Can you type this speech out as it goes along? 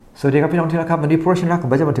สวัสดีครับพี่น้องที่รักครับวันนี้พระวจนะของ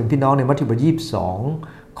พระเจ้ามาถึงพี่น้องในมัทธิวบทที่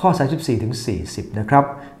22ข้อ34ถึง40นะครับ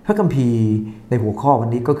พระคัมภีร์ในหัวข้อวัน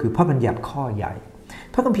นี้ก็คือพระบัญญัติข้อใหญ่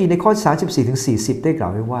พระคัมภีร์ในข้อ34ถึง40ได้กล่า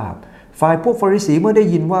วไว้ว่าฝ่ายพวกฟาริสีเมื่อได้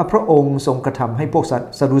ยินว่าพระองค์ทรงกระทำให้พวก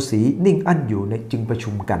ซาดูสีนิ่งอั้นอยู่ในจึงประชุ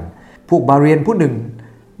มกันพวกบาเรียนผู้หนึ่ง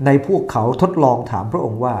ในพวกเขาทดลองถามพระอ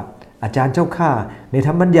งค์ว่าอาจารย์เจ้าข้าในธ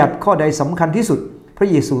รรมบัญญัติข้อใดสำคัญที่สุดพร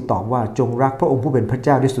ะเยซูตอบว่าจงรักพระองค์ผู้เป็นพระเ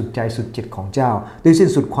จ้าด้วยสุดใจสุดจิตของเจ้าด้วยสิ้น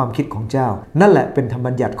สุดความคิดของเจ้านั่นแหละเป็นธรรม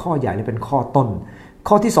บัญญัติข้อใหญ่และเป็นข้อต้น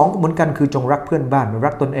ข้อที่2ก็เหมือนกันคือจงรักเพื่อนบ้านเหมือน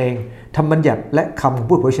รักตนเองธรรมบัญญัติและคำของ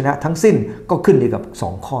ผู้เผยชนะทั้งสิ้นก็ขึ้นอยู่กับ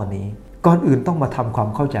2ข้อนี้ก่อนอื่นต้องมาทำความ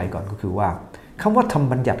เข้าใจก่อนก็คือว่าคำว่าธรรม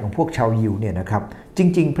บัญญัติของพวกชาวยิวเนี่ยนะครับจ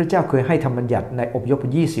ริงๆพระเจ้าเคยให้ธรรมบัญญัติในอพยพ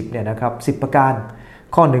20เนี่ยนะครับ10ประการ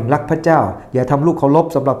ข้อ1รักพระเจ้าอย่าทำลูกเคารพ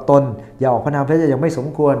สำหรับตนอย่าออกพระนามพระเจ้าอย่างไม่สม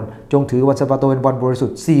ควรจงถือวันสะบาโตเป็นวันบริสุท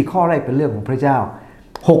ธิ์4ข้อแรกเป็นเรื่องของพระเจ้า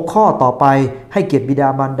6ข้อต่อไปให้เกียรติบิดา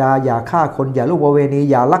มารดาอย่าฆ่าคนอย่าล่วงประเวณี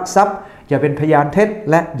อย่าลักทรัพย์อย่าเป็นพยานเท็จ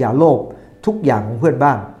และอย่าโลภทุกอย่างของเพื่อนบ้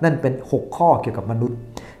านนั่นเป็น6ข้อเกี่ยวกับมนุษย์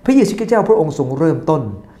พระเยซูคริสต์เจ้าพระองค์ทรงเริ่มต้น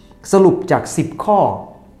สรุปจาก10ข้อ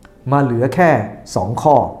มาเหลือแค่2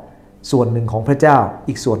ข้อส่วนหนึ่งของพระเจ้า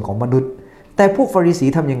อีกส่วนของมนุษย์แต่พวกฟาริสี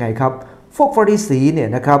ทำยังไงครับพวกฟาริสีเนี่ย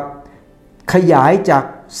นะครับขยายจาก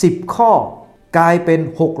10ข้อกลายเป็น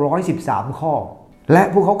613ข้อและ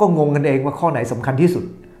พวกเขาก็งงกันเองว่าข้อไหนสำคัญที่สุด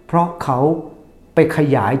เพราะเขาไปข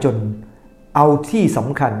ยายจนเอาที่ส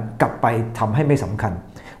ำคัญกลับไปทำให้ไม่สำคัญ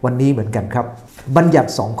วันนี้เหมือนกันครับบัญญัติ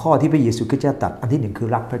2ข้อที่พระเยซูคริสต์เจ้าตรัสอันที่1คือ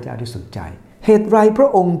รักพระเจ้าด้วยสุดใจเหตุไรพระ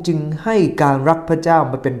องค์จึงให้การรักพระเจ้า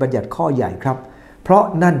มาเป็นบัญญัติข้อใหญ่ครับเพราะ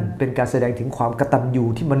นั่นเป็นการแสดงถึงความกตัญญู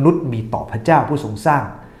ที่มนุษย์มีต่อพระเจ้าผู้ทรงสร้าง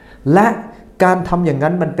และการทำอย่าง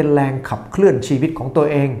นั้นมันเป็นแรงขับเคลื่อนชีวิตของตัว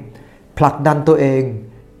เองผลักดันตัวเอง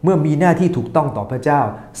เมื่อมีหน้าที่ถูกต้องต่อพระเจ้า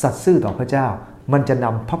สัตย์ซื่อต่อพระเจ้ามันจะน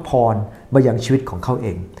ำพระพรมายังชีวิตของเขาเอ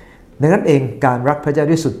งดังนั้นเองการรักพระเจ้า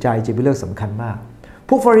ด้วยสุดใจจะเป็นเรื่องสำคัญมากพ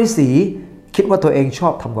วกฟาริสีคิดว่าตัวเองชอ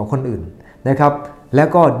บทำกว่าคนอื่นนะครับแล้ว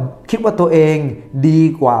ก็คิดว่าตัวเองดี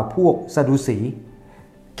กว่าพวกซาดูสี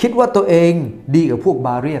คิดว่าตัวเองดีกว่าพวกบ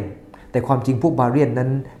าเรียนแต่ความจริงพวกบาเรียนนั้น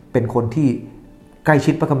เป็นคนที่ใกล้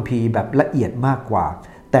ชิดพระคัมภีร์แบบละเอียดมากกว่า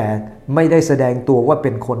แต่ไม่ได้แสดงตัวว่าเ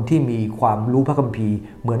ป็นคนที่มีความรู้พระคัมภีร์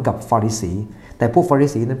เหมือนกับฟาริสีแต่พวกฟาริ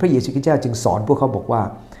สีนั้นพระเยซูคริสต์เจ้าจึงสอนพวกเขาบอกว่า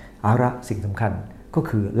เอาละสิ่งสำคัญก็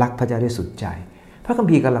คือรักพระเจ้าด้วยสุดใจพระคัม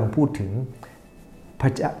ภีร์กำลังพูดถึงพ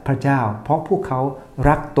ระเจ้าเพราะพวกเขา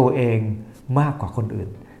รักตัวเองมากกว่าคนอื่น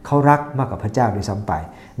เขารักมากกว่าพระเจ้าด้วยซ้ำไป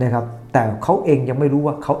นะครับแต่เขาเองยังไม่รู้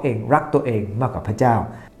ว่าเขาเองรักตัวเองมากกว่าพระเจ้า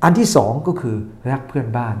อันที่2ก็คือรักเพื่อน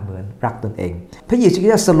บ้านเหมือนรักตนเองพระเยซูคริ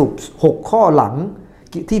สต์สรุป6ข้อหลัง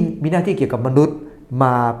ที่มีหน้าที่เกี่ยวกับมนุษย์ม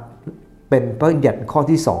าเป็นพระบัญญัติข้อ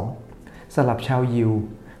ที่2สำหรับชาวยิว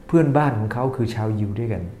เพื่อนบ้านของเขาคือชาวยิวด้วย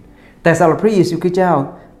กันแต่สำหรับพระเยซูคริสต์เจ้า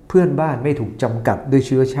เพื่อนบ้านไม่ถูกจำกัดด้วยเ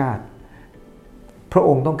ชื้อชาติพระอ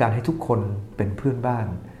งค์ต้องการให้ทุกคนเป็นเพื่อนบ้าน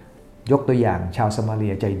ยกตัวอย่างชาวสมาเรี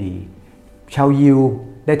ยใจดีชาวยิว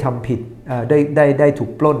ได้ทำผิดได้ถูก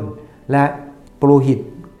ปล้นและปุโรหิต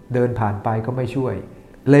เดินผ่านไปก็ไม่ช่วย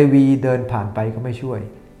เลวีเดินผ่านไปก็ไม่ช่วย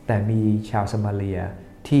แต่มีชาวสมาเรีย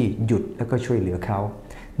ที่หยุดแล้วก็ช่วยเหลือเขา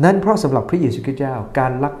นั่นเพราะสำหรับพระเยซูคริสต์เจ้ากา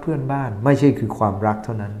รรักเพื่อนบ้านไม่ใช่คือความรักเ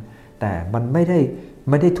ท่านั้นแต่มันไม่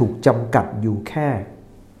ได้ถูกจำกัดอยู่แค่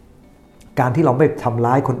การที่เราไม่ทำ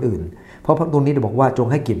ร้ายคนอื่นเพราะตรงนี้เราบอกว่าจง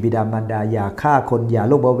ให้เกียรติบิดามารดาอย่าฆ่าคนอย่า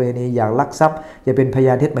ล่วงประเวณีอย่าลักทรัพย์อย่าเป็นพย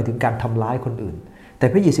านเท็จหมายถึงการทำร้ายคนอื่นแต่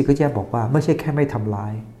พระเยซูคริสต์เจ้าบอกว่าไม่ใช่แค่ไม่ทำร้า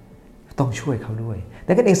ยต้องช่วยเขาด้วย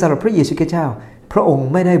ดังนั้นเองสำหรับพระเยซูคริสต์เจ้าพระองค์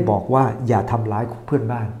ไม่ได้บอกว่าอย่าทำร้ายเพื่อน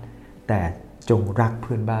บ้านแต่จงรักเ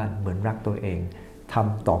พื่อนบ้านเหมือนรักตัวเองท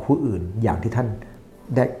ำต่อผู้อื่นอย่างที่ท่าน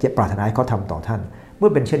ได้ปรารถนาให้เขาทำต่อท่านเมื่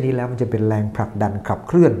อเป็นเช่นนี้แล้วมันจะเป็นแรงผลักดันขับเ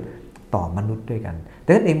คลื่อนต่อมนุษย์ด้วยกันดั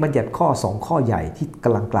งนั้นเองบัญญัติข้อ2ข้อใหญ่ที่ก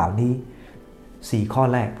ำลังกล่าวนี้4ข้อ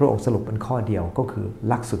แรกพระองค์สรุปเป็นข้อเดียวก็คือ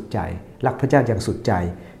รักสุดใจรักพระเจ้าอย่างสุดใจ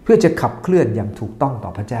เพื่อจะขับเคลื่อนอย่างถูกต้องต่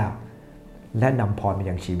อพระเจ้าและนำพรมาอ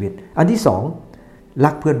ย่างชีวิตอันที่2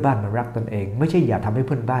รักเพื่อนบ้านเหมือนรักตนเองไม่ใช่อย่าทำให้เ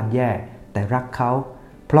พื่อนบ้านแย่แต่รักเขา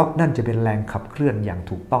เพราะนั่นจะเป็นแรงขับเคลื่อนอย่าง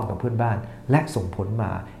ถูกต้องต่อเพื่อนบ้านและส่งผลม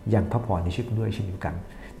าอย่างพระพรในชีวิตด้วยเช่นเดียวกัน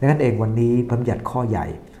ดังนั้นเองวันนี้บัญญัติข้อใหญ่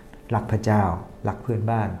รักพระเจ้ารักเพื่อน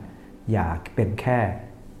บ้านอย่าเป็นแค่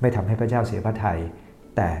ไม่ทำให้พระเจ้าเสียพระทัย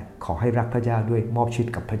แต่ขอให้รักพระเจ้าด้วยมอบชีวิต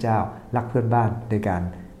กับพระเจ้ารักเพื่อนบ้านโดยการ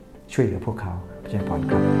ช่วยเหลือพวกเขาพระเจ้าพร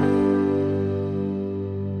ครับ